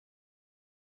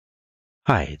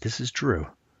Hi, this is Drew,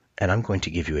 and I'm going to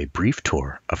give you a brief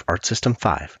tour of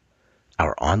Artsystem5,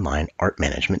 our online art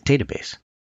management database.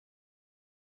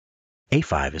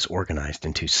 A5 is organized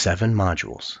into 7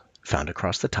 modules found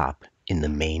across the top in the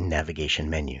main navigation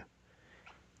menu.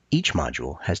 Each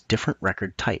module has different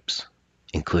record types,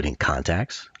 including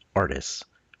contacts, artists,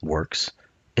 works,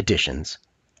 editions,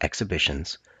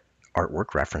 exhibitions,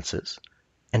 artwork references,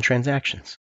 and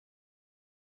transactions.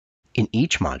 In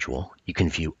each module, you can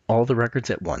view all the records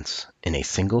at once in a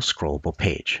single scrollable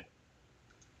page.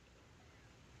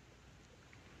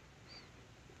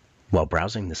 While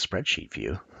browsing the spreadsheet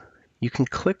view, you can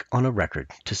click on a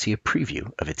record to see a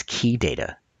preview of its key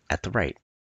data at the right.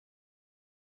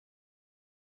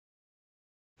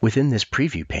 Within this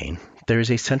preview pane, there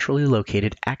is a centrally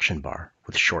located action bar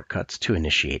with shortcuts to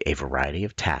initiate a variety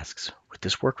of tasks with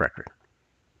this work record.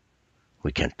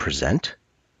 We can present,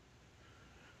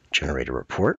 generate a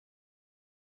report,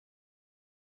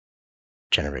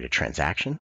 generate a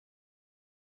transaction,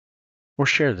 or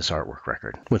share this artwork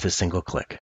record with a single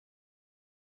click.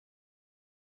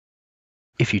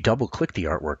 If you double-click the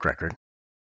artwork record,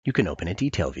 you can open a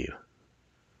detail view.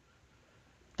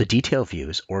 The detail view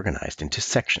is organized into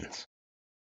sections.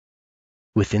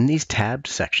 Within these tabbed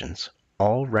sections,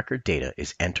 all record data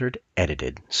is entered,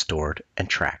 edited, stored, and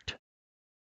tracked.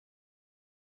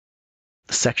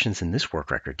 The sections in this work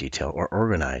record detail are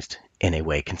organized in a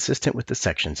way consistent with the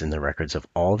sections in the records of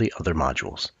all the other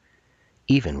modules,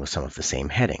 even with some of the same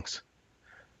headings,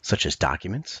 such as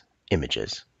documents,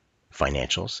 images,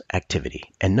 financials, activity,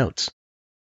 and notes.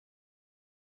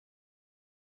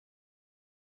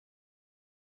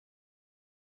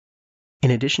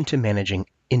 In addition to managing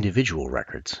individual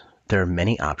records, there are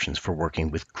many options for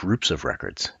working with groups of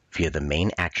records via the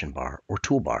main action bar or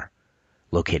toolbar,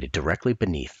 located directly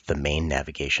beneath the main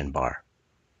navigation bar.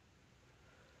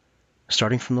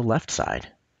 Starting from the left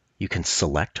side, you can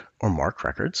select or mark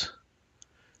records,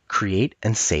 create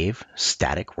and save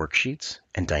static worksheets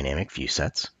and dynamic view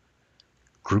sets,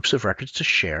 groups of records to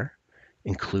share,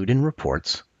 include in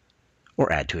reports,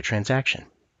 or add to a transaction.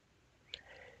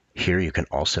 Here you can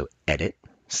also edit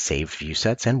saved view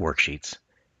sets and worksheets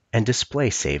and display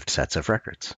saved sets of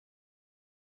records.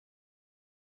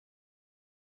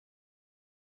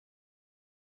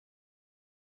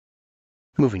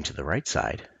 Moving to the right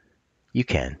side, you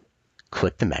can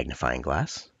click the magnifying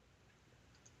glass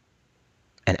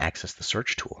and access the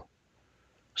search tool,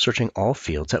 searching all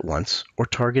fields at once or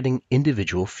targeting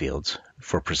individual fields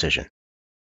for precision.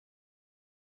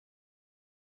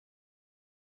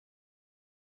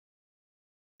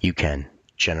 You can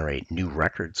generate new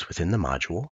records within the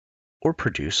module or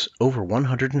produce over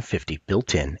 150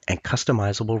 built-in and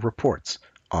customizable reports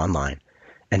online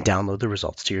and download the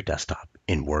results to your desktop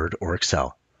in Word or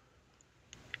Excel.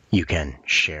 You can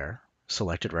share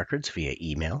selected records via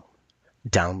email,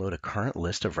 download a current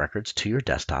list of records to your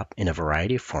desktop in a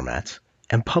variety of formats,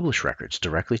 and publish records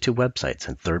directly to websites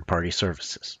and third-party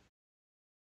services.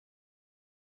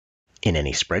 In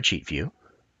any spreadsheet view,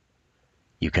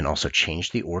 you can also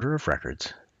change the order of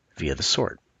records via the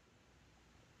sort.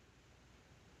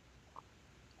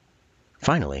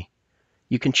 Finally,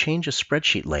 you can change a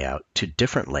spreadsheet layout to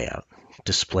different layout,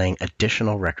 displaying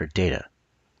additional record data,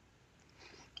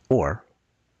 or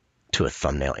to a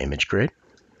thumbnail image grid,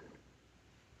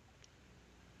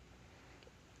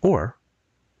 or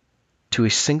to a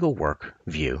single work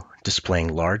view displaying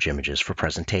large images for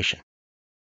presentation.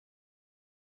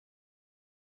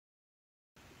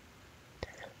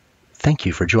 Thank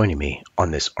you for joining me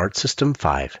on this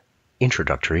Artsystem5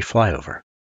 introductory flyover.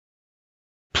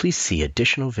 Please see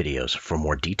additional videos for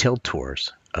more detailed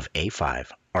tours of A5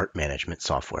 art management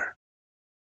software.